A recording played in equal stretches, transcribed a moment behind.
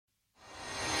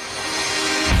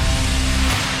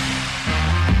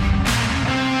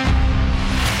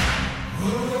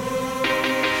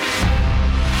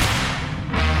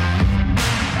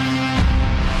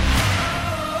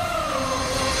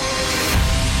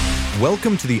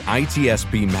Welcome to the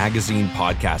ITSP Magazine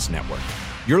Podcast Network.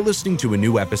 You're listening to a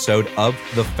new episode of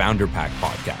the Founder Pack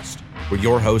Podcast, where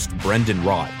your host, Brendon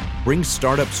brings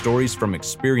startup stories from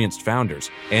experienced founders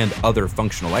and other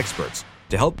functional experts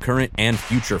to help current and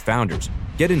future founders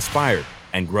get inspired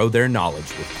and grow their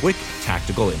knowledge with quick,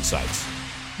 tactical insights.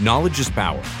 Knowledge is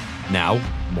power, now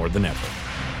more than ever.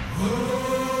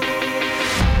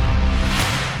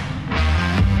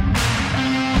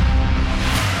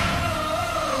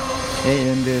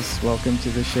 Hey Indus, welcome to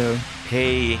the show.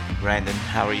 Hey Brendon,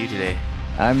 how are you today?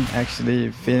 I'm actually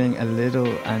feeling a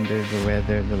little under the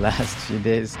weather the last few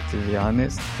days, to be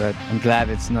honest, but I'm glad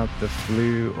it's not the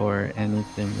flu or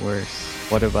anything worse.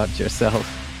 What about yourself?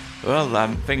 Well,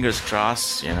 I'm fingers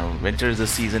crossed. Winter is the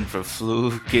season for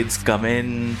flu. Kids come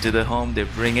in to the home, they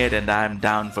bring it, and I'm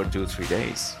down for 2-3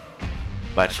 days.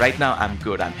 But right now, I'm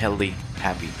good. I'm healthy,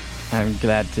 happy. I'm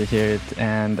glad to hear it.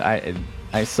 And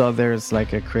I saw there's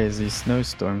like a crazy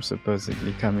snowstorm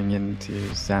supposedly coming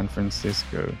into San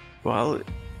Francisco. Well,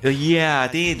 yeah, I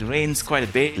think it rains quite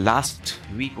a bit. Last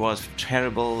week was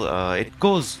terrible.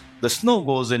 The snow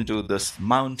goes into the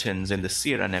mountains in the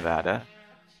Sierra Nevada.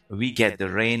 We get the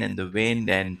rain and the wind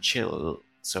and chill.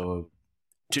 So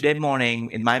today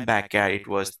morning in my backyard, it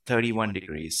was 31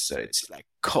 degrees. So it's like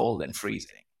cold and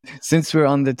freezing. Since we're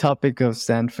on the topic of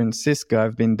San Francisco,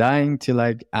 I've been dying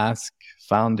to ask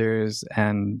founders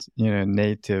and,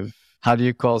 native, how do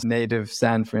you call native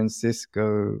San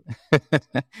Francisco?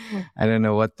 I don't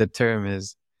know what the term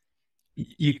is.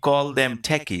 You call them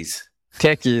techies.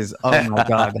 Techies. Oh my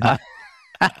God.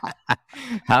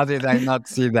 How did I not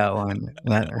see that one?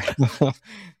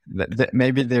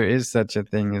 Maybe there is such a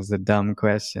thing as a dumb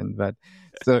question. But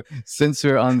so since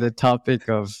we're on the topic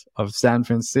of San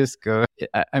Francisco,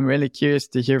 I'm really curious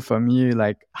to hear from you.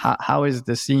 How is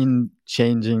the scene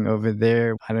changing over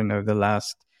there? I don't know, the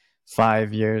last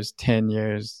 5 years, 10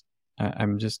 years.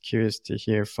 I'm just curious to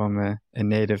hear from a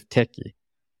native techie.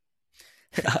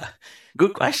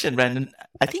 Good question, Brendon.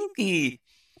 I think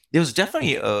there was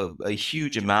definitely a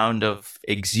huge amount of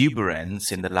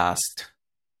exuberance in the last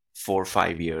 4 or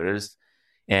 5 years.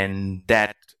 And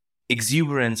that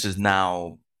exuberance is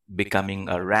now becoming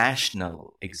a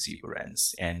rational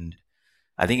exuberance. And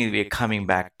I think we're coming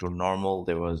back to normal.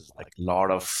 There was a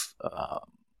lot of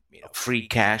free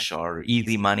cash or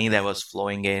easy money that was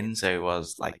flowing in. So it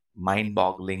was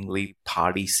mind-bogglingly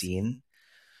party scene.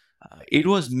 It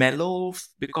was mellow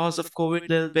because of COVID a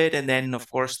little bit. And then,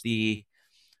 of course, the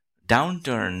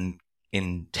downturn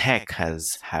in tech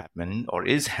has happened or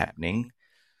is happening.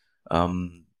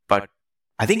 But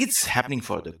I think it's happening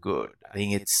for the good. I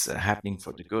think it's happening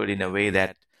for the good in a way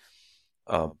that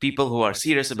people who are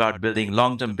serious about building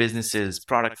long-term businesses,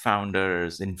 product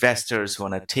founders, investors who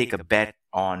want to take a bet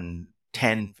on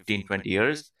 10, 15, 20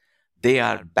 years, they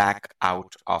are back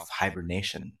out of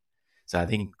hibernation. So I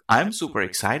think I'm super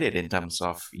excited in terms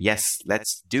of, yes,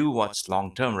 let's do what's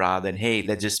long-term rather than, hey,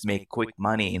 let's just make quick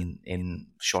money in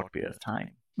short period of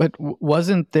time. But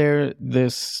wasn't there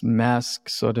this mass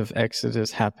sort of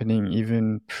exodus happening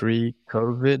even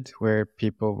pre-COVID, where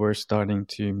people were starting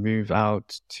to move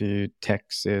out to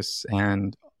Texas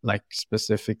and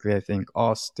specifically, I think,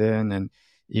 Austin and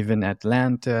even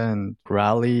Atlanta and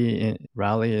Raleigh.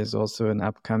 Raleigh is also an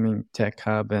upcoming tech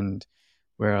hub. And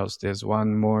where else? There's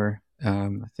one more, I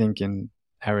think in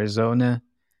Arizona,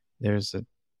 there's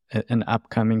an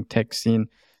upcoming tech scene.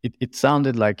 It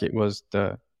sounded like it was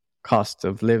the cost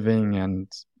of living and,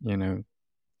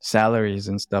 salaries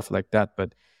and stuff like that.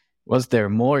 But was there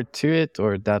more to it,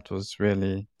 or that was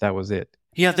it?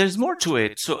 Yeah, there's more to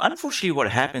it. So unfortunately, what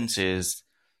happens is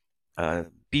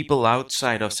people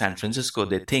outside of San Francisco,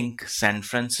 they think San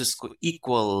Francisco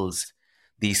equals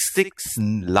the 6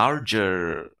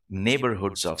 larger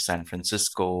neighborhoods of San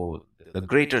Francisco, the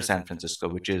greater San Francisco,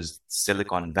 which is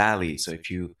Silicon Valley. So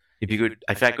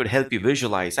if I could help you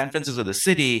visualize San Francisco, the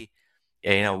city,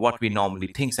 what we normally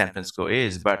think San Francisco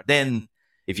is. But then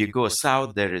if you go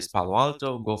south, there is Palo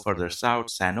Alto. Go further south,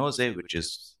 San Jose, which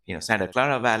is, Santa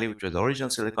Clara Valley, which was the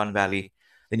original Silicon Valley.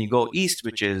 Then you go east,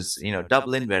 which is,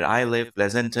 Dublin, where I live,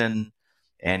 Pleasanton,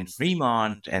 and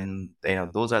Fremont. And,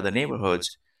 those are the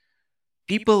neighborhoods.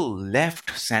 People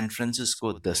left San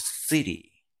Francisco, the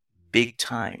city, big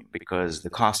time because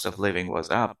the cost of living was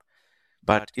up.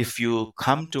 But if you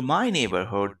come to my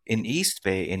neighborhood in East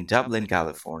Bay in Dublin,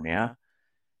 California,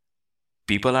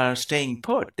 people are staying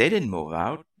put. They didn't move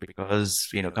out because,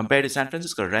 compared to San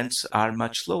Francisco, rents are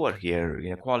much lower here.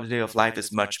 Quality of life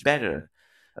is much better.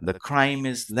 The crime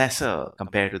is lesser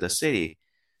compared to the city.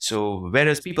 So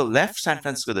whereas people left San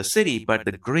Francisco, the city, but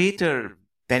the greater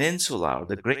peninsula, or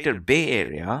the greater Bay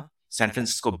Area, San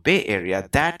Francisco Bay Area,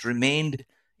 that remained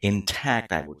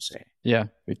intact, I would say. Yeah,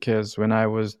 because when I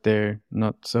was there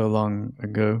not so long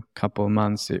ago, couple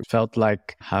months, it felt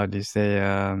like, how do you say,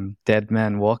 dead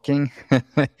man walking.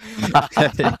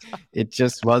 It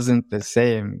just wasn't the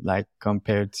same, like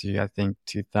compared to, I think,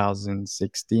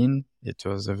 2016. It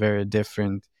was a very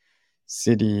different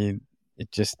city.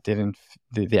 It just didn't,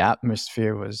 the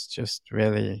atmosphere was just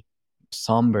really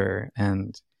somber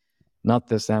and not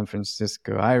the San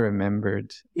Francisco I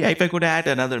remembered. Yeah, if I could add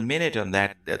another minute on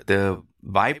that, the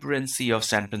vibrancy of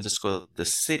San Francisco, the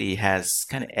city, has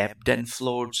kind of ebbed and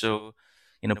flowed. So,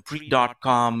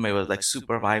 pre.com, it was like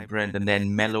super vibrant and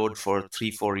then mellowed for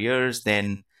 3-4 years.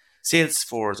 Then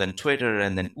Salesforce and Twitter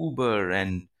and then Uber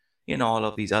and, all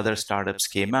of these other startups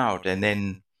came out. And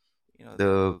then,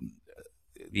 the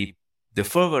the the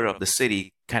fervor of the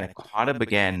city kind of caught up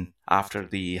again after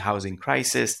the housing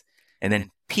crisis and then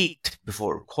peaked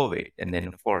before COVID. And then,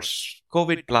 of course,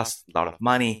 COVID plus a lot of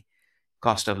money,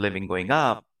 cost of living going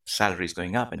up, salaries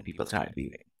going up, and people started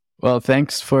leaving. Well,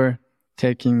 thanks for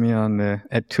taking me on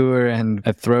a tour and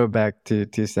a throwback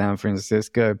to San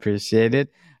Francisco. I appreciate it.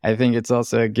 I think it's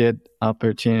also a good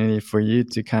opportunity for you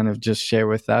to kind of just share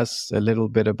with us a little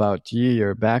bit about you,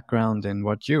 your background, and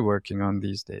what you're working on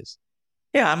these days.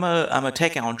 Yeah, I'm a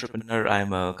tech entrepreneur.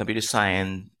 I'm a computer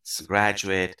science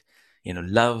graduate.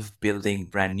 Love building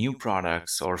brand new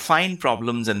products or find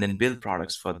problems and then build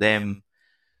products for them.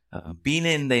 Been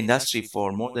in the industry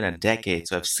for more than a decade,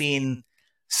 so I've seen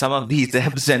some of these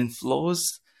ebbs and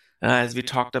flows, as we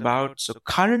talked about. So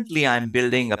currently, I'm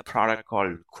building a product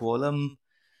called Quolum.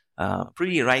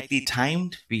 Pretty rightly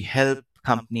timed. We help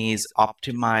companies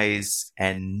optimize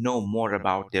and know more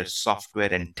about their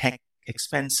software and tech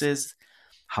expenses.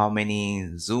 How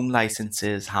many Zoom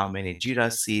licenses, how many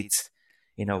Jira seats,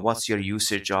 what's your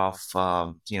usage of,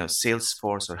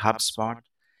 Salesforce or HubSpot,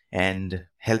 and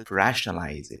help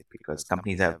rationalize it because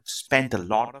companies have spent a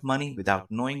lot of money without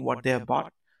knowing what they have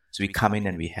bought. So we come in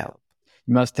and we help.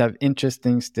 You must have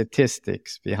interesting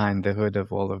statistics behind the hood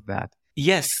of all of that.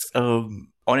 Yes. On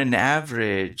an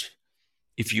average,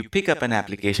 if you pick up an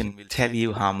application, it will tell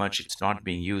you how much it's not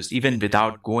being used, even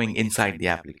without going inside the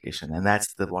application. And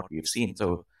that's what we've seen.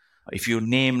 So if you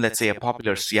name, let's say, a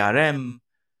popular CRM,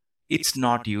 it's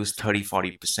not used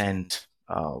 30-40%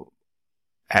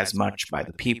 as much by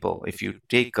the people. If you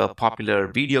take a popular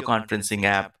video conferencing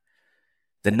app,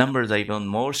 the numbers are even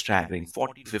more staggering,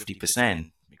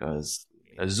 40-50%, because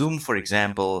Zoom, for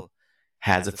example,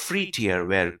 has a free tier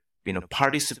where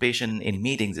participation in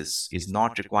meetings is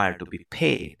not required to be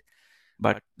paid.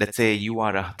 But let's say you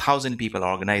are 1,000 people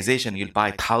organization, you'll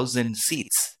buy 1,000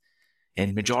 seats,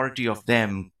 and majority of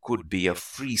them could be a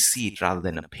free seat rather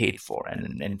than a paid for.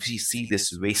 And we see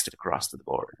this waste across the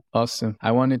board. Awesome.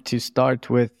 I wanted to start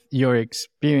with your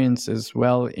experience as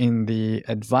well in the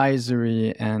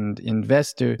advisory and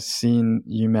investor scene.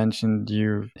 You mentioned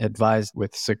you advised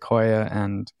with Sequoia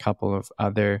and a couple of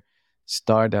other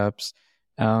startups.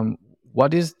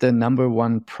 What is the number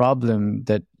one problem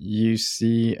that you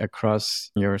see across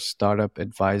your startup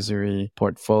advisory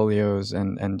portfolios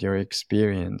and your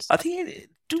experience? I think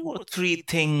 2 or 3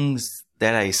 things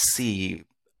that I see,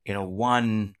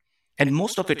 one, and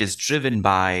most of it is driven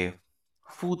by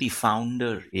who the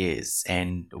founder is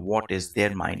and what is their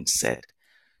mindset.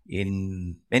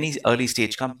 In many early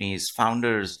stage companies,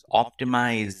 founders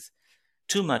optimize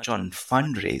too much on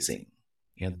fundraising.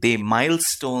 They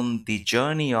milestone the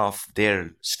journey of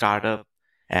their startup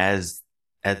as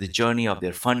the journey of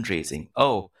their fundraising.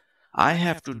 Oh, I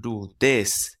have to do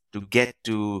this to get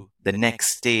to the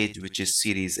next stage, which is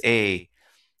Series A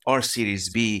or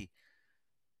Series B.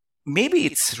 Maybe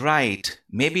it's right.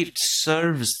 Maybe it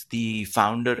serves the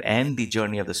founder and the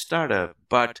journey of the startup,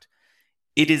 but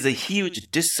it is a huge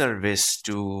disservice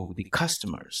to the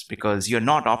customers because you're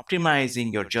not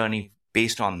optimizing your journey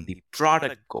based on the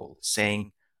product goal,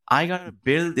 saying, I got to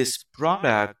build this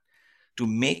product to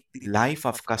make the life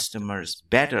of customers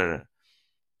better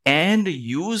and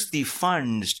use the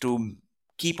funds to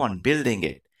keep on building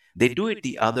it. They do it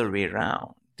the other way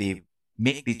around. They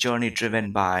make the journey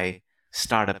driven by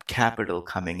startup capital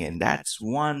coming in. That's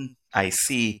one I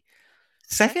see.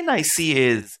 Second I see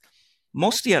is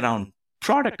mostly around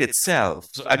product itself.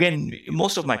 So again,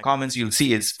 most of my comments you'll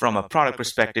see is from a product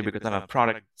perspective because I'm a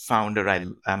product founder.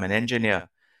 I'm an engineer.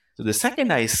 So the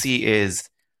second I see is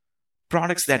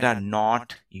products that are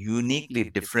not uniquely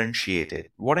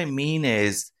differentiated. What I mean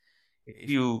is if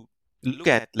you look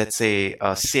at, let's say,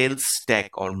 a sales tech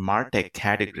or MarTech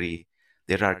category,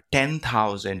 there are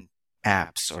 10,000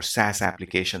 apps or SaaS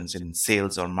applications in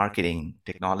sales or marketing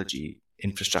technology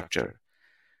infrastructure.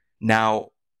 Now,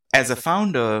 as a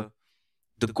founder,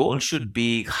 The goal should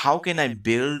be, how can I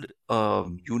build a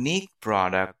unique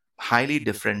product, highly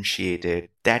differentiated,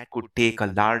 that could take a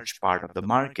large part of the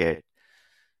market?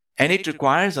 And it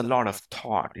requires a lot of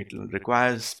thought. It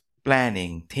requires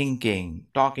planning, thinking,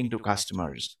 talking to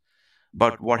customers.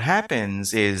 But what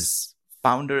happens is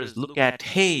founders look at,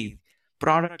 hey,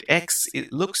 product X,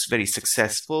 it looks very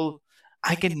successful.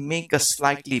 I can make a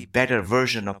slightly better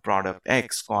version of product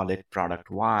X, call it product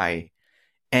Y.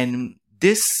 And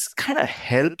this kind of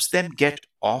helps them get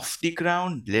off the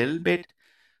ground a little bit,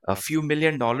 a few $1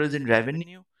 million in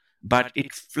revenue, but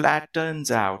it flattens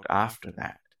out after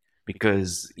that.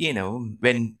 Because,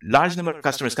 when large number of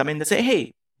customers come in, they say,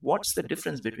 hey, what's the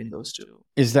difference between those two?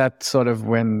 Is that sort of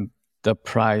when the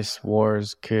price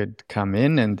wars could come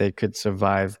in and they could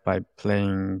survive by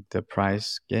playing the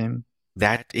price game?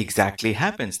 That exactly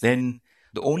happens. Then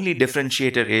the only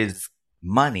differentiator is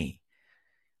money.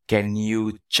 Can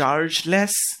you charge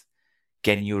less?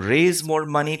 Can you raise more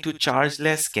money to charge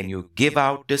less? Can you give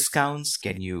out discounts?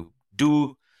 Can you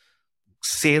do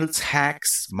sales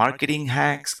hacks, marketing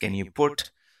hacks? Can you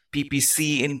put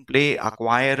PPC in play,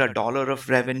 acquire $1 of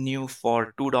revenue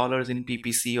for $2 in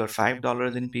PPC or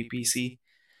 $5 in PPC?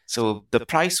 So the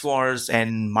price wars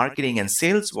and marketing and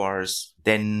sales wars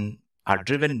then are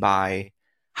driven by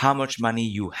how much money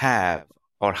you have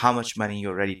or how much money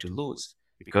you're ready to lose.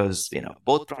 Because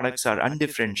both products are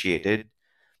undifferentiated.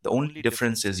 The only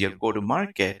difference is your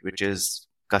go-to-market, which is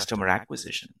customer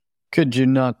acquisition. Could you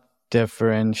not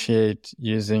differentiate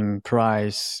using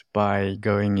price by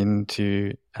going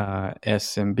into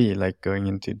SMB, like going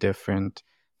into different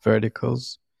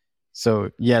verticals?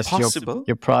 So yes,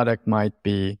 your product might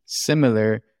be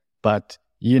similar, but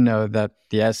you know that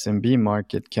the SMB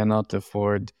market cannot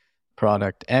afford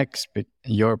product X.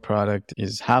 Your product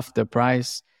is half the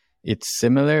price. It's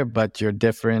similar, but your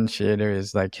differentiator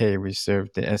is like, hey, we serve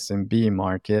the SMB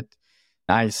market.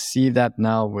 I see that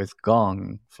now with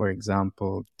Gong, for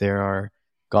example.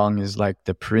 Gong is like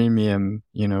the premium,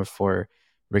 for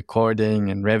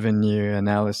recording and revenue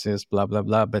analysis, blah, blah,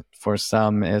 blah. But for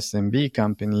some SMB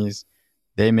companies,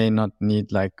 they may not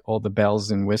need like all the bells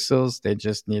and whistles. They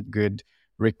just need good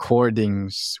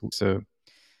recordings. So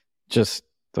just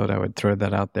thought I would throw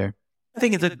that out there. I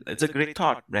think it's a great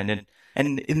thought, Brendon.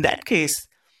 And in that case,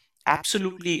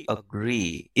 absolutely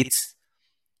agree.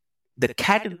 The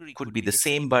category could be the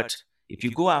same, but if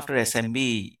you go after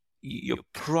SMB, your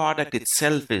product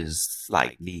itself is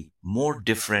slightly more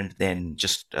different than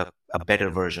just a better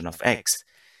version of X.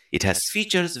 It has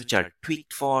features which are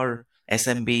tweaked for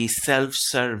SMB,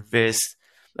 self-service.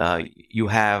 You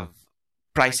have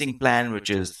pricing plan which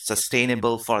is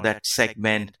sustainable for that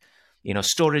segment.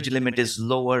 Storage limit is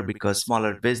lower because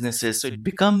smaller businesses. So it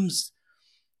becomes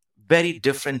very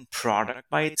different product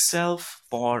by itself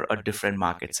for a different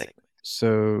market segment.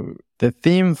 So the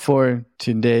theme for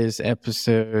today's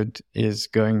episode is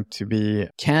going to be,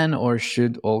 can or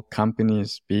should all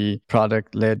companies be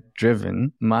product-led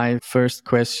driven? My first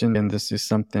question, and this is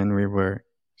something we were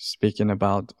speaking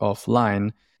about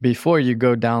offline, before you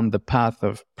go down the path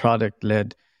of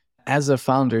product-led, as a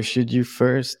founder, should you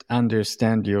first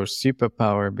understand your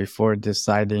superpower before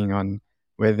deciding on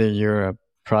whether you're a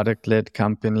product-led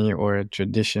company or a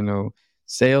traditional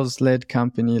sales-led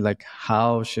company? Like,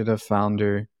 how should a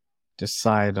founder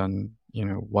decide on,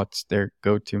 what's their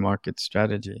go-to-market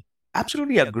strategy?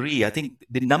 Absolutely agree. I think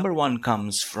the number one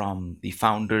comes from the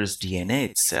founder's DNA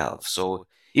itself. So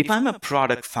if I'm a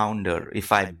product founder,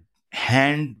 if I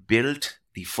hand built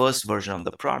the first version of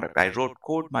the product, I wrote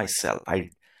code myself, I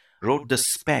wrote the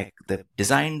spec,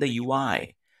 designed the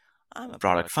UI, I'm a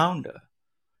product founder.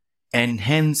 And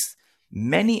hence,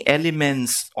 many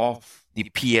elements of the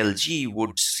PLG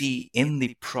would see in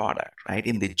the product, right?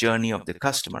 In the journey of the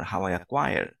customer, how I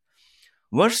acquire.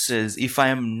 Versus if I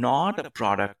am not a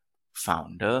product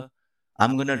founder,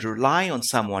 I'm going to rely on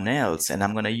someone else and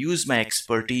I'm going to use my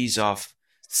expertise of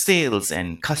sales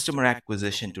and customer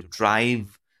acquisition to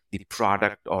drive the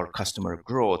product or customer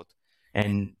growth.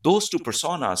 And those two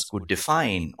personas could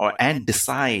define and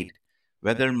decide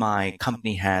whether my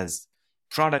company has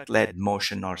product-led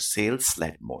motion or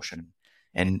sales-led motion.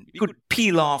 And you could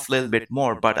peel off a little bit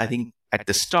more, but I think at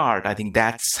the start, I think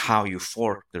that's how you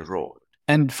fork the road.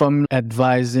 And from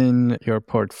advising your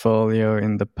portfolio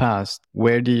in the past,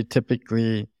 where do you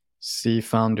typically see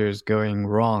founders going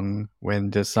wrong when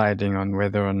deciding on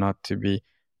whether or not to be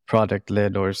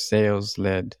product-led or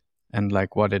sales-led? And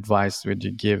like, what advice would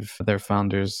you give other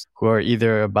founders who are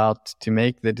either about to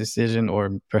make the decision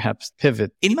or perhaps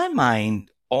pivot? In my mind,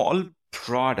 all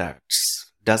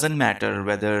products, doesn't matter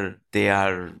whether they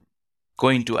are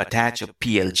going to attach a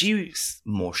PLG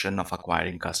motion of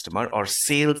acquiring customer or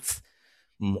sales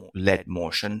led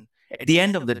motion. At the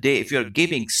end of the day, if you're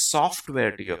giving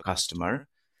software to your customer,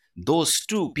 those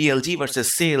two, PLG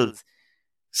versus sales,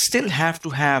 still have to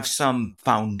have some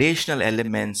foundational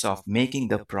elements of making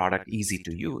the product easy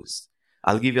to use.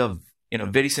 I'll give you a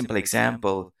very simple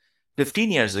example.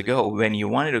 15 years ago, when you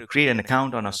wanted to create an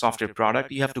account on a software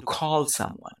product, you have to call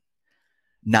someone.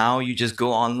 Now you just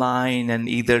go online and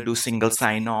either do single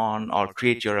sign-on or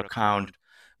create your account.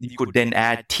 You could then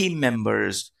add team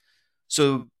members.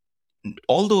 So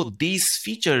although these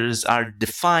features are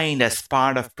defined as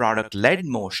part of product-led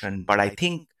motion, but I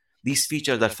think these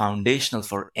features are foundational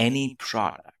for any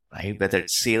product, right? Whether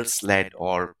it's sales-led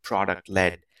or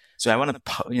product-led. So I want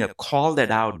to call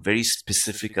that out very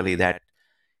specifically, that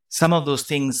some of those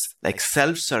things like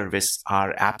self-service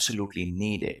are absolutely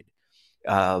needed.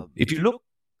 If you look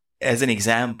as an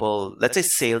example, let's say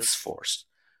Salesforce.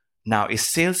 Now, is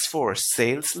Salesforce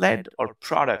sales-led or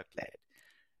product-led?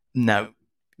 Now,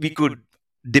 we could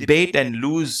debate and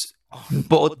lose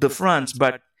both the fronts,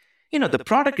 but the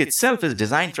product itself is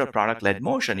designed for a product-led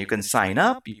motion. You can sign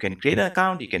up, you can create an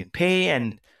account, you can pay,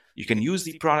 and you can use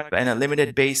the product on a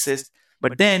limited basis.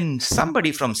 But then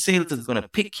somebody from sales is going to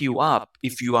pick you up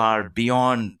if you are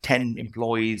beyond 10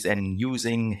 employees and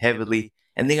using heavily,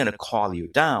 and they're going to call you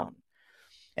down.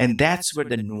 And that's where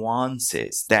the nuance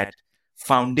is, that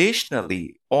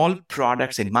foundationally, all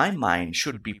products in my mind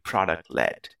should be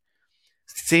product-led.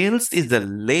 Sales is the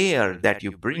layer that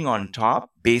you bring on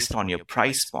top based on your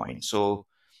price point. So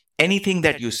anything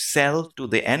that you sell to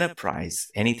the enterprise,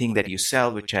 anything that you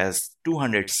sell which has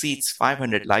 200 seats,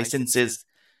 500 licenses,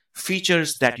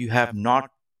 features that you have not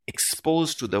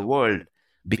exposed to the world,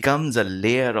 becomes a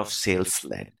layer of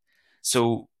sales-led.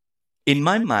 So in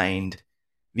my mind,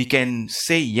 we can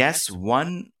say yes,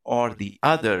 one or the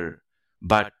other,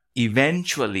 but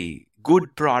eventually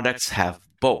good products have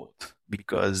both.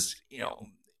 Because,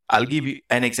 I'll give you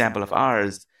an example of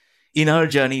ours. In our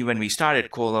journey, when we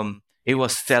started Quolum, it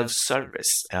was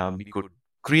self-service. You could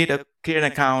create an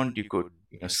account, you could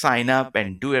sign up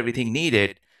and do everything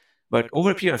needed. But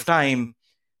over a period of time,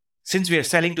 since we are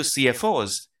selling to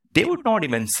CFOs, they would not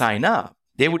even sign up.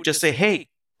 They would just say, hey,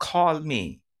 call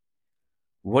me.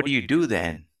 What do you do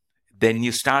then? Then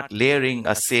you start layering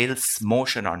a sales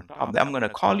motion on top. I'm going to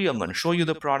call you, I'm going to show you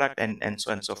the product, and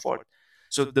so on and so forth.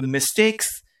 So the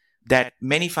mistakes that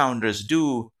many founders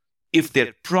do, if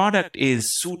their product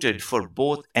is suited for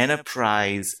both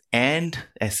enterprise and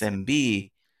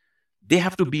SMB, they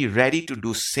have to be ready to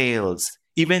do sales.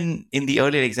 Even in the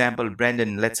earlier example,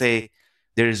 Brendon, let's say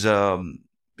there's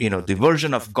the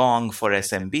version of Gong for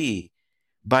SMB,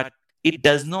 but it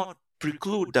does not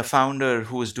preclude the founder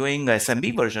who is doing the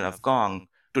SMB version of Gong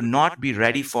to not be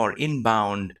ready for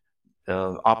inbound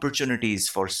opportunities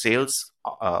for sales,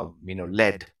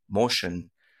 led motion.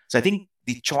 So I think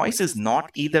the choice is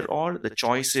not either or. The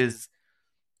choice is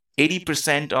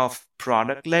 80% of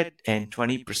product-led and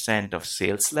 20% of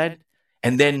sales-led.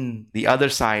 And then the other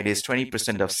side is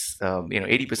 20% of,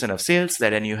 80% of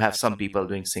sales-led, and you have some people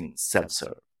doing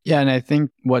self-serve. Yeah, and I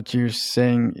think what you're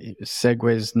saying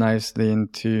segues nicely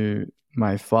into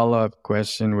my follow-up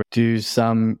question. Do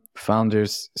some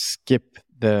founders skip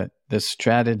the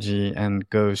strategy and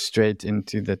go straight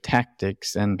into the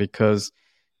tactics? And because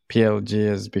PLG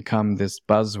has become this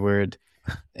buzzword,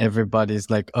 everybody's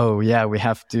like, oh yeah, we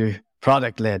have to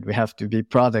product-led, we have to be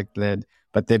product-led,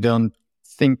 but they don't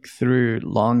think through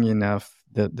long enough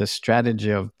the strategy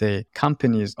of the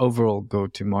company's overall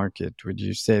go-to-market. Would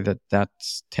you say that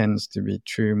tends to be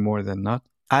true more than not?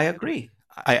 I agree.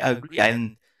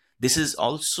 And this is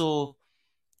also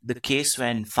the case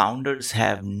when founders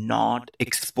have not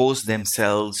exposed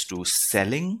themselves to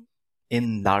selling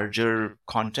in larger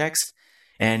context,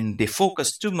 and they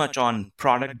focus too much on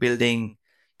product building,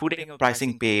 putting a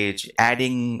pricing page,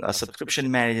 adding a subscription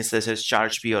manager such as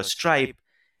ChargePay or Stripe,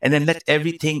 and then let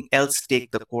everything else take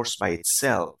the course by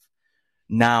itself.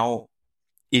 Now,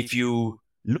 if you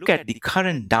look at the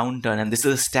current downturn, and this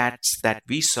is the stats that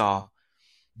we saw,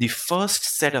 the first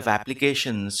set of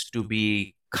applications to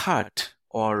be cut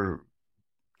or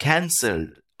canceled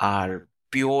are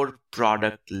pure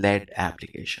product-led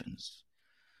applications.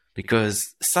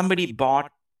 Because somebody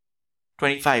bought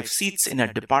 25 seats in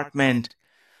a department,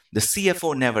 the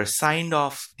CFO never signed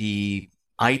off, the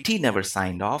IT never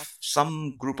signed off,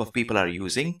 some group of people are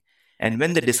using, and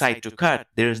when they decide to cut,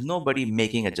 there is nobody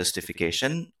making a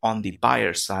justification on the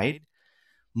buyer side.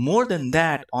 More than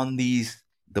that, on the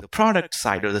product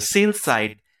side or the sales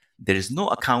side, there is no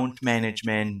account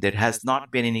management, there has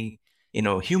not been any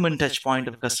human touch point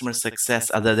of customer success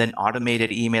other than automated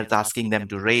emails asking them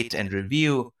to rate and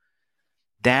review,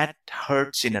 that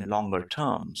hurts in a longer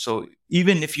term. So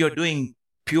even if you're doing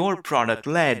pure product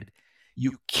led,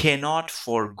 you cannot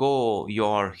forego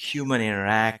your human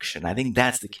interaction. I think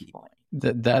that's the key point.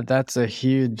 That's a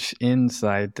huge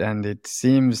insight, and it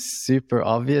seems super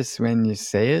obvious when you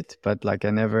say it, but like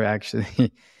I never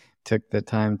actually took the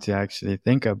time to actually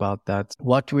think about that.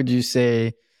 What would you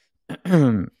say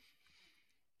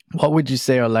what would you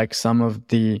say are like some of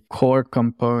the core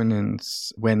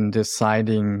components when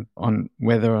deciding on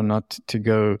whether or not to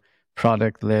go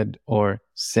product led or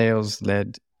sales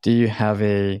led? Do you have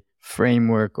a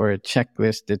framework or a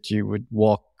checklist that you would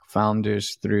walk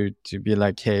founders through to be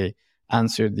like, hey,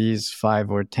 answer these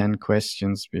 5 or 10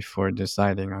 questions before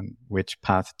deciding on which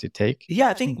path to take? Yeah,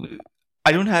 I think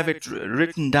I don't have it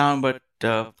written down, but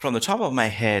from the top of my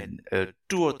head,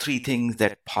 2 or 3 things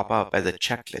that pop up as a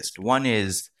checklist. One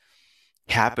is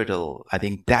capital. I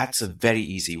think that's a very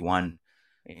easy one.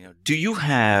 Do you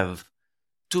have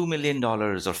 $2 million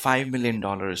or $5 million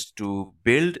to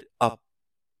build up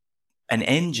an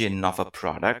engine of a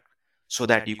product so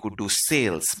that you could do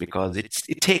sales? Because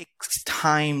it takes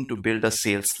time to build a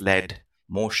sales-led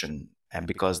motion, and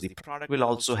because the product will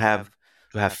also have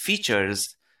to have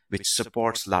features which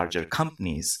supports larger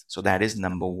companies. So that is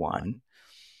number one.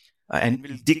 And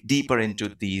we'll dig deeper into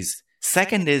these.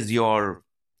 Second is your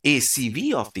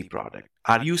ACV of the product.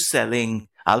 Are you selling?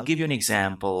 I'll give you an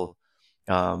example.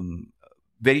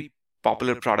 Very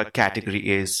popular product category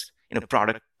is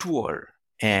product tour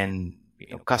and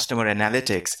customer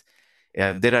analytics.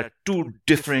 There are 2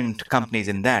 different companies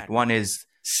in that. One is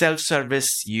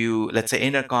self-service. Let's say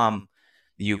Intercom,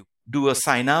 you do a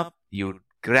sign up, you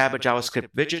grab a JavaScript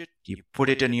widget, you put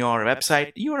it in your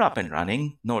website, you're up and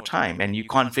running, no time. And you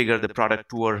configure the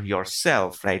product tour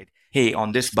yourself, right? Hey,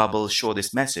 on this bubble, show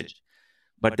this message.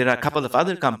 But there are a couple of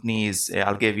other companies.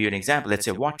 I'll give you an example. Let's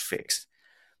say WhatFix.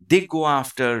 They go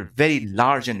after very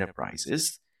large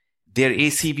enterprises. Their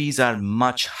ACVs are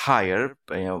much higher,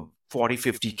 40,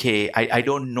 50K. I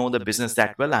don't know the business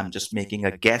that well. I'm just making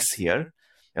a guess here.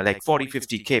 Like 40,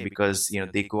 50K because,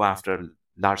 they go after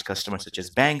large customers such as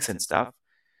banks and stuff.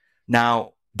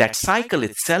 Now, that cycle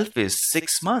itself is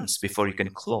 6 months before you can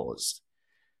close.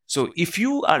 So if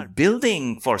you are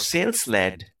building for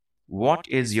sales-led, what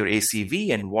is your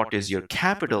ACV and what is your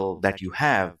capital that you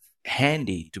have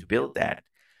handy to build that?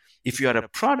 If you are a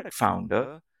product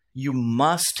founder, you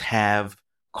must have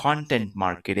content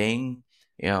marketing,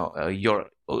 your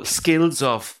skills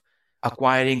of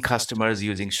acquiring customers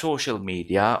using social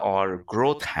media or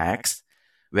growth hacks.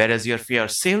 Whereas if you're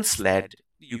sales-led,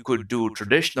 you could do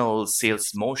traditional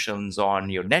sales motions on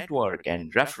your network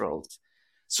and referrals.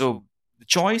 So the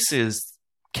choice is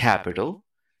capital.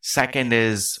 Second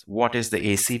is what is the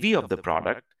ACV of the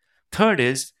product. Third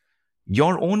is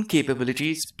your own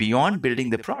capabilities beyond building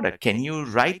the product. Can you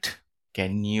write?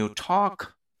 Can you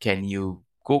talk? Can you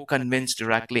go convince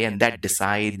directly? And that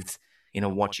decides,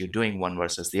 what you're doing one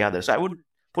versus the other. So I would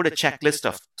put a checklist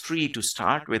of 3 to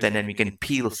start with, and then we can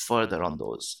peel further on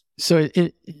those. So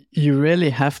you really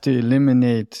have to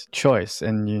eliminate choice,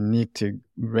 and you need to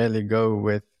really go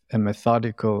with a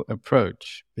methodical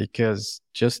approach, because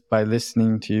just by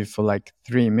listening to you for like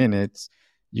 3 minutes,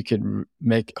 you could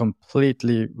make a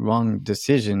completely wrong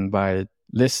decision by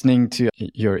listening to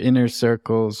your inner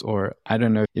circles, or I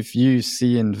don't know, if you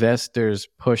see investors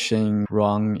pushing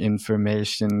wrong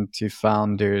information to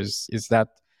founders, is that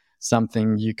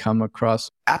something you come across?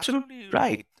 Absolutely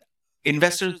right.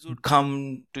 Investors would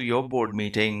come to your board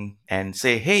meeting and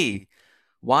say, hey,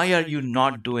 why are you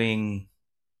not doing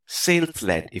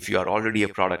sales-led if you are already a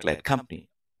product-led company?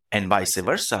 And vice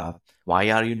versa. Why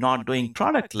are you not doing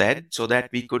product-led so that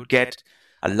we could get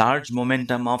a large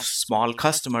momentum of small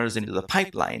customers into the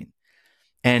pipeline?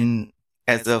 And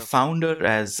as a founder,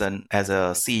 as a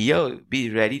CEO,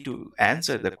 be ready to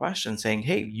answer the question saying,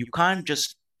 hey, you can't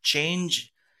just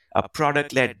change a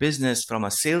product-led business from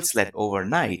a sales-led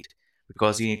overnight,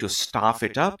 because you need to staff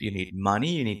it up, you need money,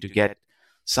 you need to get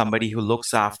somebody who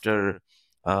looks after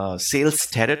sales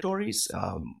territories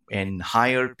and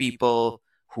hire people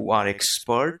who are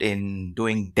expert in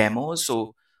doing demos.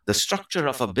 So the structure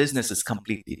of a business is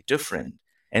completely different,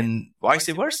 and vice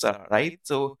versa, right?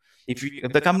 So if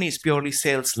the company is purely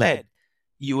sales-led,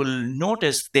 you will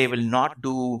notice they will not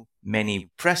do many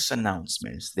press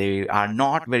announcements. They are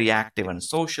not very active on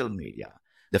social media.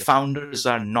 The founders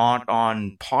are not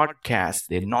on podcasts.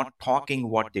 They're not talking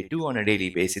what they do on a daily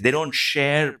basis. They don't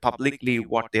share publicly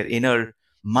what their inner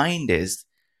mind is,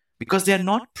 because they're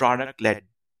not product-led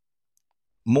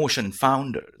motion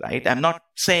founder, right? I'm not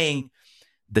saying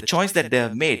the choice that they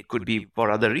have made could be for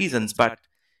other reasons, but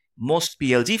most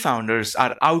PLG founders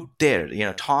are out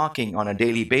there, talking on a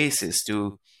daily basis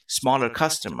to smaller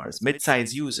customers,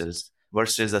 mid-sized users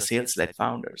versus a sales-led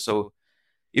founder. So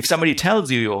if somebody tells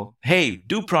you, hey,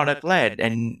 do product-led,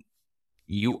 and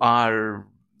you are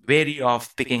wary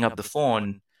of picking up the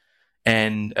phone,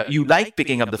 and you like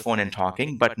picking up the phone and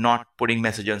talking, but not putting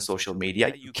message on social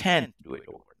media, you can't do it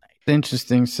overnight.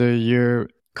 Interesting. So you're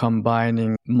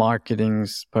combining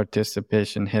marketing's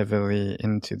participation heavily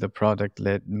into the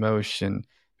product-led motion,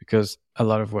 because a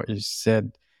lot of what you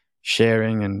said,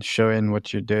 sharing and showing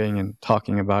what you're doing and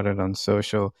talking about it on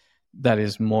social, that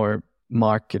is more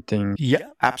marketing. Yeah,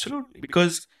 absolutely.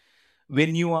 Because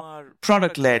when you are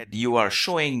product-led, you are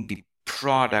showing the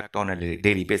product on a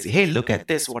daily basis. Hey, look at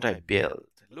this, what I built.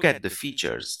 Look at the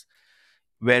features.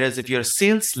 Whereas if you're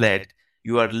sales-led,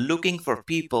 you are looking for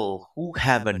people who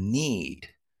have a need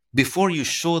before you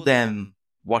show them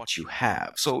what you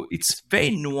have. So it's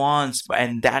very nuanced,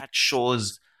 and that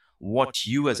shows what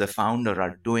you as a founder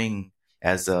are doing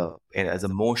as a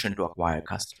motion to acquire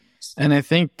customers. And I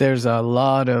think there's a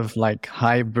lot of like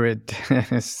hybrid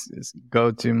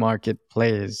go-to market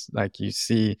plays. Like you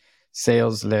see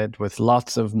sales led with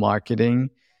lots of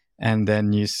marketing, and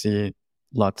then you see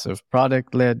lots of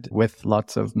product led with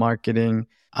lots of marketing.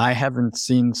 I haven't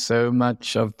seen so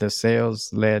much of the sales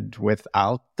led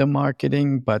without the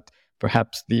marketing, but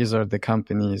perhaps these are the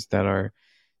companies that are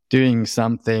doing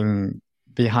something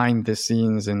behind the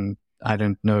scenes, and I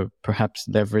don't know, perhaps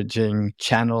leveraging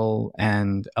channel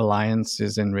and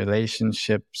alliances and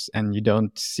relationships, and you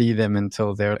don't see them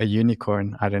until they're a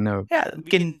unicorn. I don't know. Yeah, we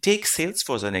can take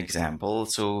Salesforce as an example.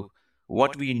 So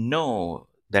what we know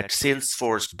that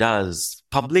Salesforce does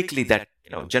publicly, that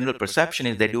general perception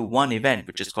is they do one event,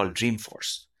 which is called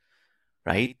Dreamforce,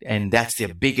 right? And that's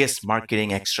their biggest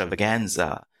marketing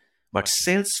extravaganza. But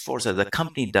Salesforce as a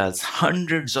company does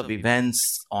hundreds of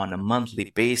events on a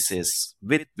monthly basis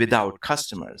without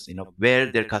customers, where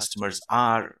their customers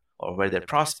are or where their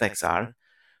prospects are.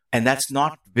 And that's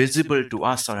not visible to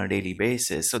us on a daily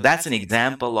basis. So that's an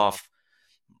example of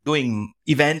doing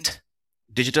event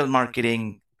digital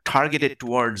marketing targeted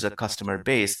towards a customer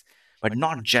base, but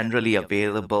not generally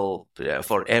available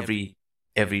for every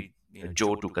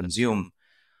Joe to consume.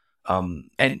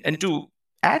 And to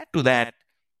add to that,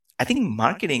 I think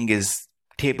marketing is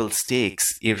table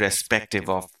stakes, irrespective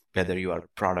of whether you are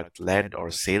product led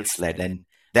or sales led, and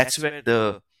that's where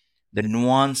the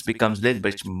nuance becomes a little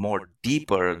bit more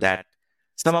deeper. That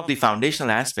some of the foundational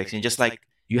aspects, and just like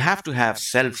you have to have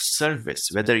self-service,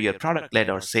 whether you're product led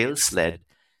or sales led.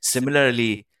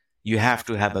 Similarly, you have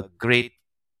to have a great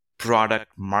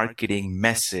product marketing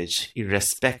message,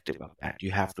 irrespective of that.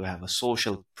 You have to have a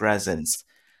social presence.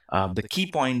 The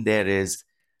key point there is,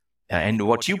 and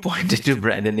what you pointed to,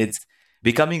 Brendon, it's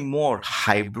becoming more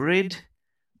hybrid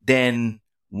than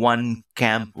one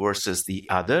camp versus the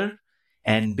other,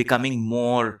 and becoming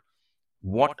more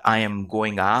what I am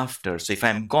going after. So if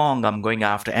I'm Gong, I'm going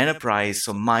after enterprise.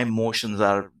 So my motions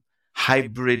are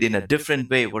hybrid in a different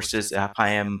way versus if I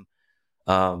am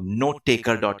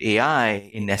NoteTaker.ai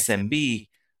in SMB,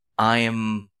 I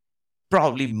am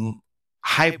probably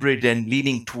hybrid and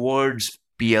leaning towards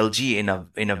PLG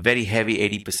in a very heavy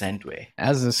 80% way.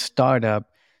 As a startup,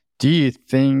 do you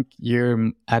think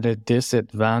you're at a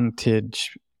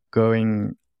disadvantage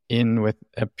going in with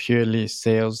a purely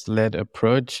sales-led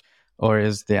approach? Or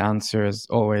is the answer as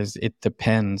always, it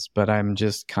depends, but I'm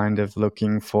just kind of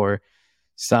looking for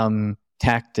some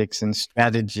tactics and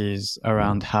strategies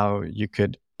around how you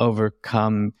could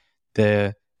overcome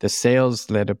the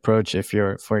sales-led approach if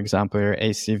for example, your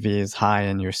ACV is high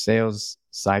and your sales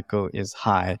cycle is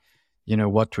high.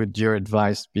 What would your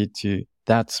advice be to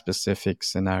that specific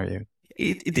scenario?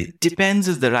 It depends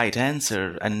is the right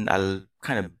answer, and I'll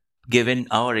kind of give in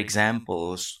our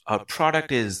examples. Our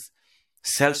product is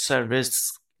self-service,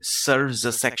 serves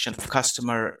a section of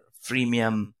customer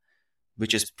freemium,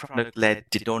 which is product-led.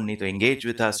 They don't need to engage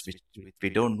with us, which we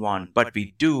don't want, but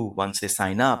we do once they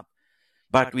sign up.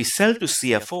 But we sell to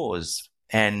CFOs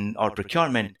or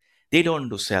procurement. They don't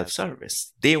do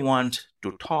self-service. They want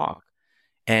to talk.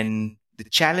 And the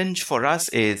challenge for us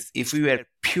is if we were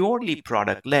purely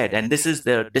product-led, and this is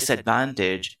the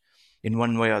disadvantage in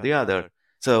one way or the other.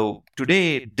 So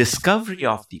today, discovery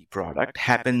of the product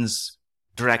happens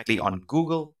directly on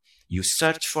Google. You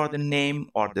search for the name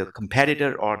or the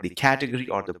competitor or the category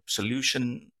or the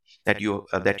solution that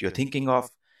you're thinking of.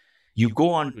 You go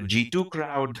on to G2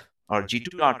 Crowd or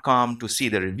G2.com to see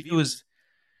the reviews.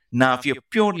 Now, if you're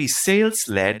purely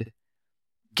sales-led,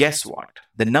 guess what?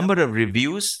 The number of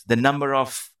reviews, the number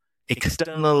of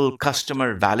external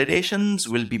customer validations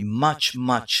will be much,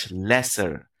 much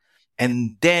lesser.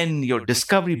 And then your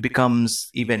discovery becomes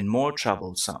even more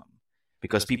troublesome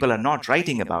because people are not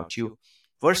writing about you.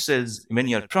 Versus when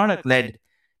you're product led,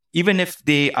 even if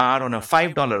they are on a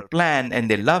 $5 plan and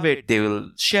they love it, they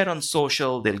will share on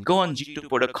social, they'll go on G2,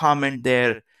 put a comment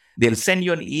there, they'll send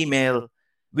you an email,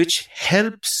 which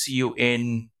helps you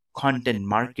in content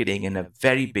marketing in a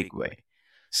very big way.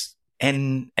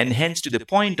 And hence to the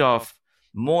point of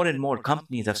more and more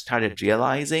companies have started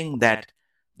realizing that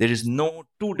there is no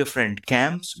two different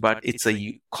camps, but it's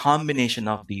a combination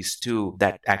of these two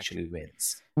that actually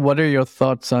wins. What are your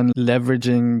thoughts on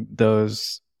leveraging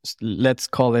those, let's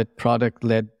call it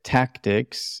product-led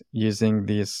tactics, using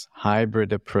this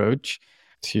hybrid approach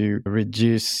to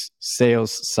reduce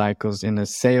sales cycles in a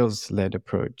sales-led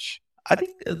approach? I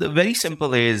think the very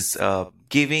simple is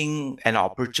giving an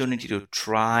opportunity to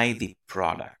try the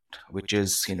product, which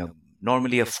is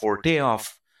normally a forte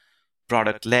of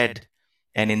product led.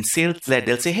 And in sales led,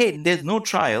 they'll say, "Hey, there's no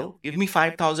trial. Give me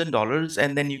 $5,000,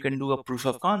 and then you can do a proof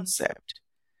of concept."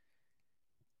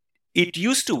 It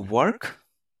used to work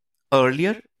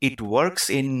earlier. It works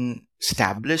in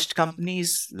established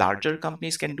companies. Larger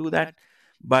companies can do that,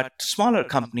 but smaller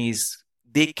companies,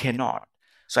 they cannot.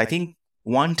 So I think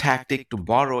one tactic to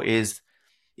borrow is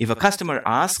if a customer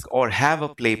asks or have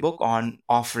a playbook on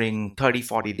offering 30,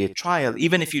 40-day trial,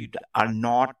 even if you are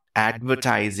not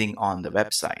advertising on the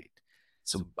website.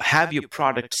 So have your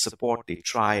product support the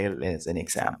trial as an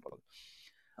example.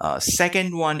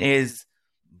 Second one is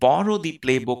borrow the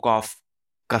playbook of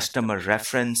customer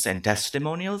reference and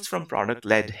testimonials from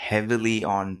product-led heavily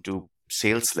onto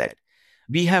sales-led.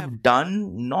 We have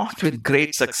done, not with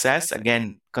great success,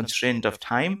 again, constraint of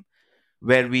time,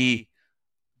 where we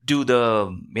do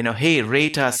the, hey,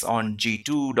 rate us on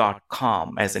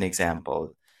g2.com as an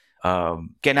example.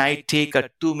 Can I take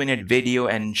a 2-minute video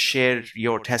and share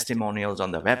your testimonials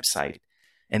on the website?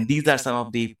 And these are some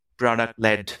of the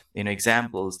product-led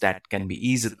examples that can be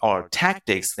easy, or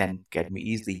tactics that can be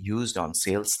easily used on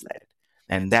sales-led.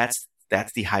 And that's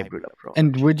the hybrid approach.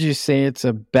 And would you say it's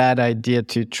a bad idea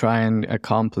to try and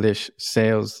accomplish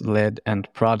sales-led and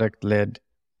product-led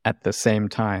at the same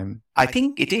time? I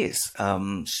think it is.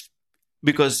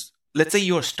 Because let's say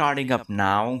you're starting up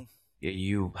now,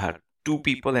 you have 2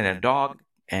 people and a dog,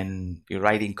 and you're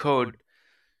writing code.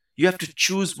 You have to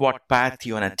choose what path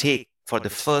you want to take for the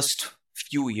first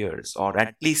few years, or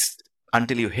at least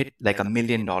until you hit like $1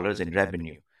 million in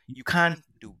revenue. You can't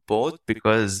do both,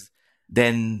 because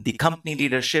then the company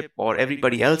leadership or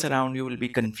everybody else around you will be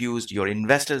confused. Your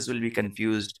investors will be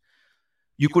confused.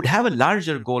 You could have a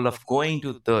larger goal of going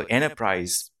to the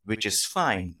enterprise, which is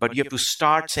fine, but you have to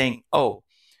start saying, oh,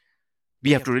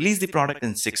 we have to release the product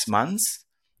in 6 months.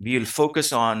 We will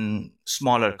focus on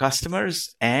smaller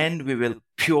customers, and we will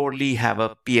purely have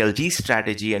a PLG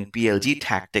strategy and PLG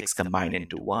tactics combined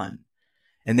into one.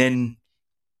 And then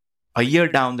a year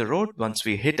down the road, once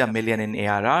we hit $1 million in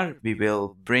ARR, we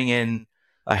will bring in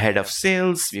a head of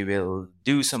sales. We will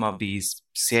do some of these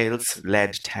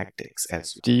sales-led tactics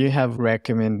as well. Do you have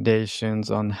recommendations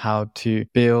on how to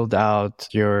build out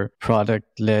your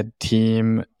product-led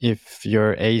team if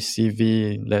your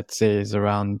ACV, let's say, is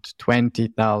around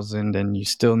 20,000 and you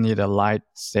still need a light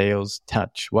sales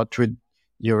touch? What would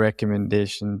your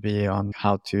recommendation be on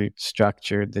how to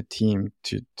structure the team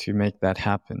to make that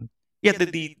happen? Yeah,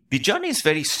 the journey is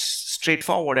very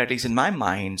straightforward, at least in my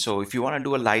mind. So if you want to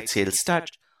do a light sales touch,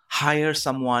 hire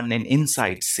someone in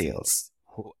inside sales,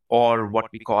 or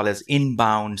what we call as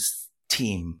inbound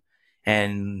team.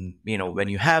 And, when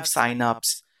you have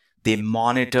signups, they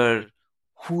monitor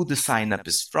who the signup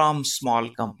is from, small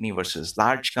company versus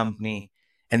large company.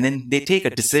 And then they take a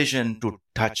decision to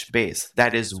touch base.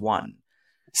 That is one.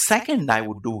 Second, I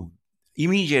would do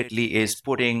immediately is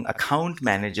putting account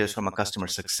managers from a customer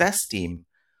success team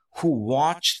who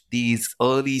watch these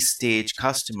early stage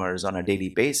customers on a daily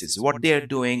basis, what they're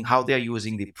doing, how they're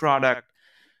using the product.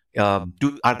 Are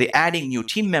they adding new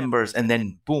team members? And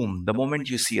then boom, the moment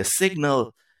you see a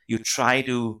signal, you try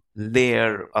to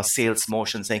layer a sales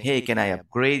motion saying, hey, can I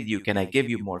upgrade you? Can I give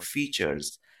you more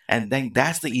features? And then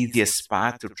that's the easiest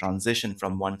path to transition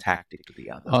from one tactic to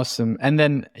the other. Awesome. And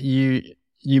then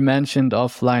you mentioned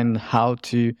offline how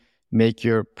to make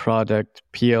your product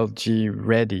PLG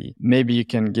ready. Maybe you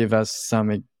can give us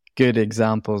some good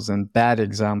examples and bad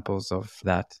examples of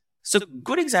that. So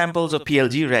good examples of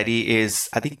PLG ready is,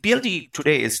 I think PLG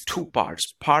today is 2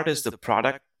 parts. Part is the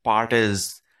product, part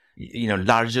is,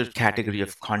 larger category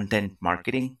of content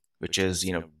marketing, which is,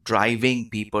 driving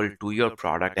people to your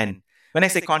product. And when I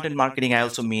say content marketing, I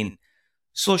also mean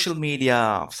social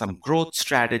media, some growth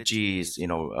strategies,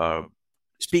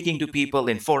 speaking to people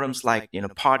in forums like,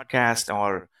 podcast,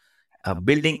 or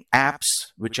building apps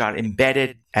which are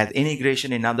embedded as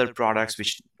integration in other products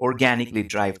which organically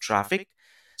drive traffic.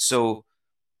 So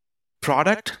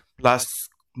product plus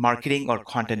marketing or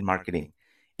content marketing.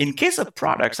 In case of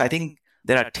products, I think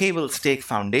there are table stake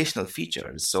foundational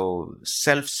features. So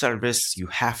self service, you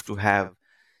have to have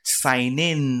sign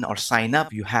in or sign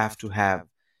up, you have to have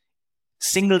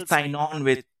single sign on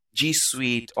with G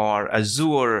Suite or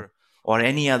Azure or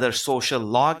any other social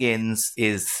logins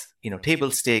is, table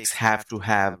stakes have to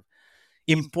have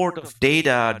import of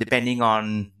data depending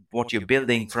on what you're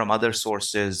building from other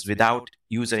sources without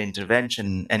user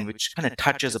intervention, and which kind of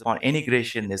touches upon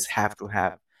integration is have to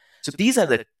have. So these are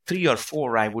the three or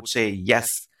four I would say,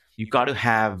 yes, you got to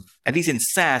have, at least in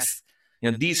SaaS,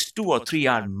 these two or three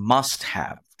are must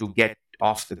have to get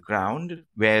off the ground,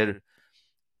 where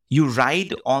you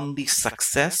ride on the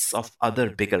success of other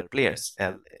bigger players.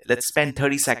 Let's spend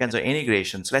 30 seconds on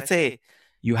integration. So let's say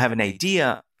you have an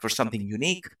idea for something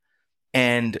unique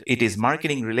and it is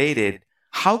marketing related.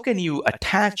 How can you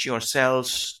attach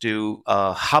yourselves to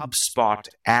a HubSpot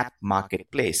app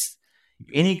marketplace? You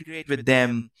integrate with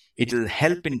them, it'll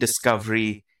help in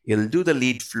discovery, it'll do the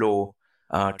lead flow.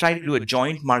 Try to do a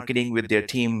joint marketing with their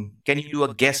team. Can you do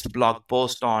a guest blog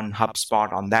post on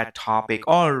HubSpot on that topic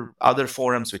or other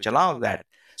forums which allow that?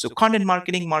 So content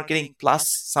marketing plus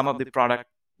some of the product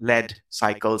led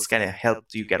cycles can help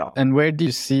you get off. And where do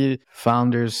you see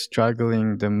founders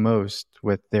struggling the most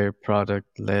with their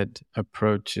product led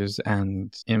approaches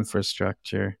and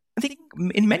infrastructure? I think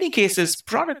in many cases,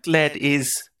 product led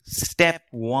is step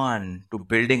one to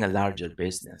building a larger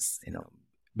business,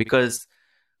 because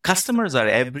customers are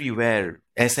everywhere.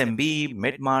 SMB,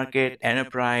 mid-market,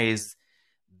 enterprise,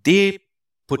 they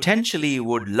potentially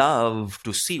would love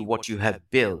to see what you have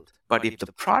built. But if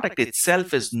the product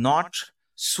itself is not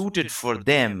suited for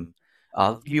them,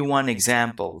 I'll give you one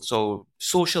example. So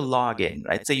social login,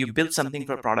 right? So you built something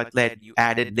for product-led, you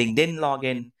added LinkedIn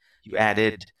login, you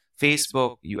added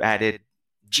Facebook, you added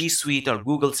G Suite or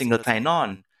Google single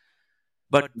sign-on.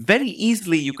 But very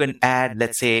easily you can add,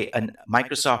 let's say, a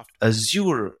Microsoft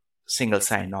Azure single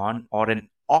sign-on or an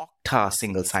Okta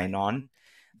single sign-on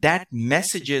that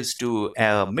messages to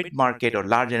a mid-market or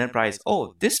large enterprise,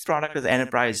 oh, this product is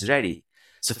enterprise ready.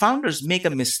 So founders make a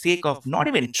mistake of not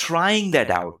even trying that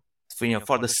out,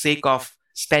 for the sake of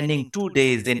spending 2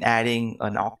 days in adding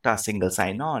an Okta single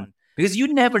sign-on, because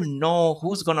you never know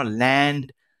who's going to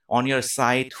land on your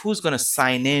site, who's going to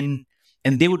sign in,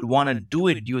 and they would want to do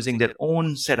it using their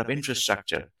own set of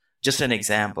infrastructure. Just an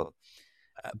example.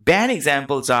 Bad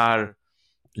examples are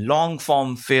long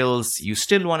form fills. You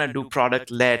still want to do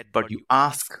product led, but you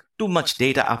ask too much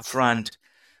data upfront.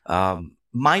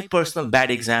 My personal bad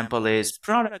example is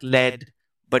product led,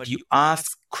 but you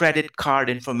ask credit card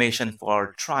information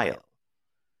for trial.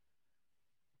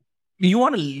 You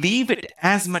want to leave it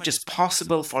as much as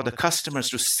possible for the customers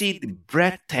to see the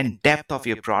breadth and depth of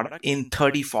your product in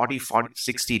 30, 40,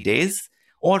 60 days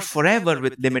or forever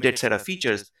with limited set of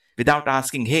features without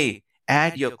asking, hey,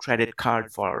 add your credit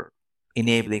card for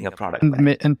enabling a product.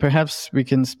 And perhaps we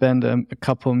can spend a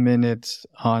couple minutes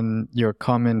on your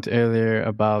comment earlier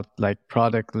about like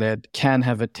product-led can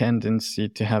have a tendency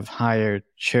to have higher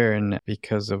churn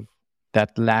because of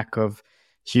that lack of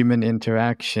human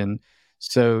interaction.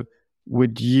 So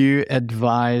would you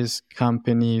advise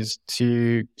companies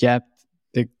to get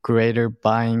the greater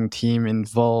buying team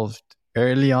involved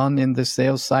early on in the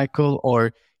sales cycle,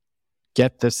 or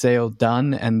get the sale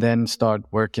done and then start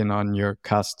working on your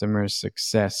customer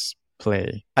success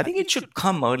play? I think it should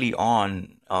come early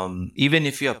on. Even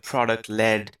if you're product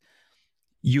led,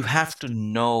 you have to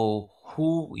know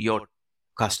who your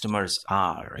customers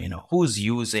are, who's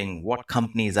using, what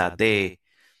companies are they,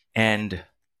 and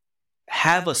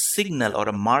have a signal or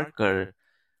a marker.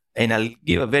 And I'll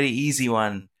give a very easy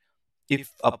one. If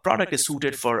a product is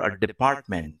suited for a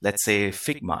department, let's say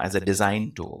Figma as a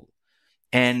design tool,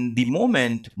 and the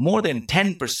moment more than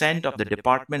 10% of the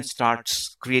department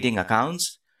starts creating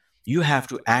accounts, you have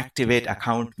to activate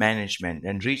account management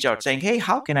and reach out saying, hey,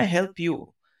 how can I help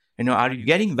you? Are you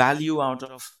getting value out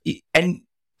of it? And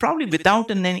probably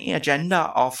without any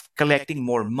agenda of collecting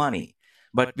more money,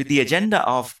 but with the agenda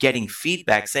of getting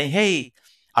feedback, saying, hey,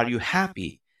 are you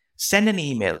happy? Send an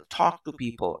email, talk to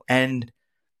people, and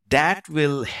that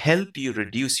will help you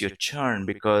reduce your churn,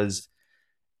 because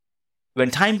when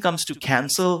time comes to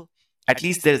cancel, at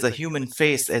least there's a human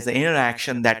face as an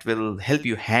interaction that will help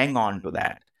you hang on to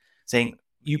that. Saying,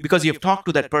 because you've talked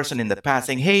to that person in the past,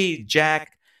 saying, hey,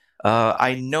 Jack,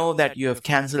 I know that you have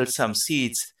canceled some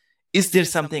seats. Is there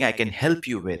something I can help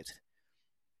you with?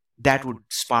 That would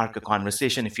spark a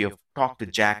conversation if you have talked to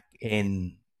Jack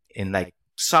in like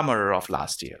summer of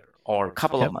last year or a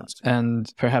couple of months.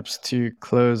 And perhaps to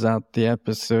close out the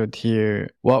episode here,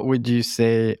 what would you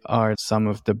say are some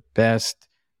of the best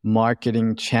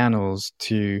marketing channels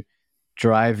to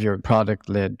drive your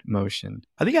product-led motion?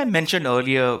 I think I mentioned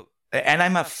earlier, and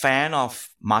I'm a fan of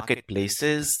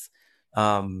marketplaces,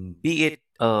 be it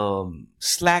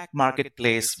Slack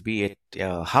marketplace, be it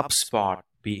HubSpot,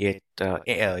 be it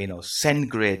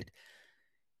SendGrid,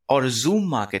 or a Zoom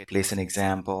marketplace, an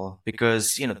example,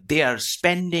 because they are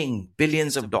spending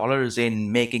billions of dollars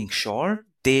in making sure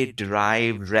they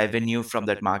derive revenue from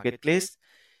that marketplace.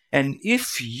 And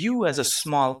if you as a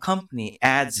small company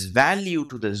adds value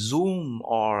to the Zoom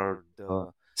or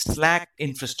the Slack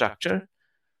infrastructure,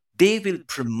 they will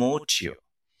promote you.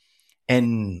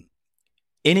 And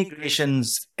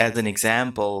integrations, as an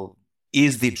example,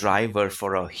 is the driver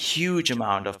for a huge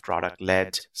amount of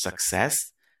product-led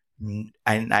success.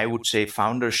 And I would say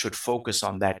founders should focus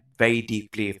on that very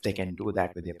deeply if they can do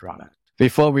that with their product.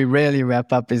 Before we really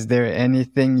wrap up, is there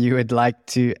anything you would like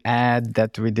to add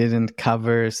that we didn't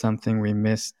cover, something we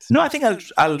missed? No, I think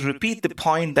I'll repeat the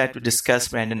point that we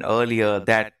discussed, Brendon, earlier,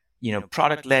 that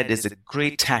product-led is a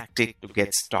great tactic to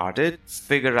get started,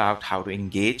 figure out how to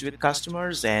engage with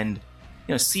customers, and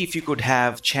see if you could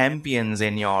have champions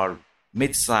in your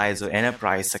mid-size or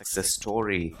enterprise success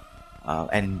story.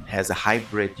 And as a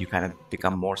hybrid, you kind of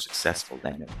become more successful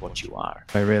than what you are.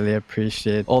 I really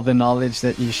appreciate all the knowledge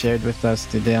that you shared with us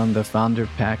today on the Founder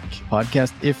Pack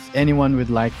podcast. If anyone would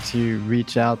like to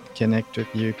reach out, connect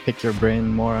with you, pick your brain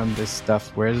more on this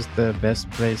stuff, where's the best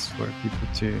place for people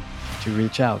to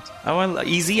reach out? Well,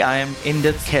 easy. I am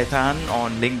Indus Khaitan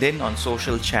on LinkedIn, on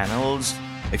social channels.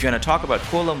 If you want to talk about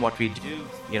Quolum, what we do,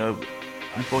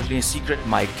 unfortunately, a secret,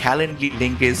 my Calendly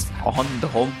link is on the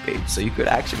homepage. So you could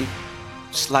actually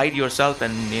slide yourself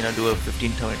and do a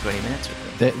 15 to 20 minutes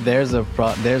with it. There's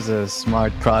a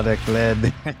smart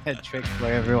product-led trick for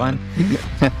everyone.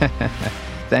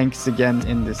 Thanks again,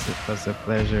 Indus. It was a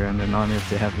pleasure and an honor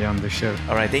to have you on the show.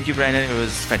 All right. Thank you, Brendon. It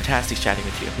was fantastic chatting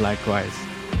with you. Likewise.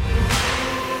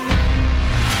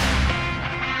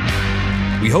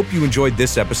 We hope you enjoyed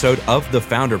this episode of the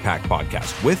Founder Pack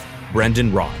podcast with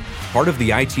Brendon Rod, part of the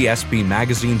ITSP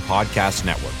Magazine Podcast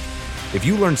Network. If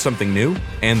you learned something new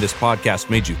and this podcast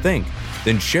made you think,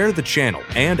 then share the channel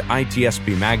and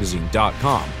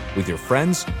itspmagazine.com with your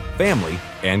friends, family,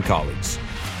 and colleagues.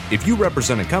 If you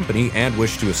represent a company and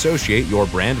wish to associate your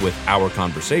brand with our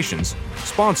conversations,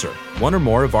 sponsor one or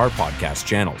more of our podcast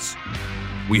channels.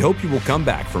 We hope you will come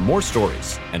back for more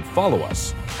stories and follow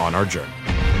us on our journey.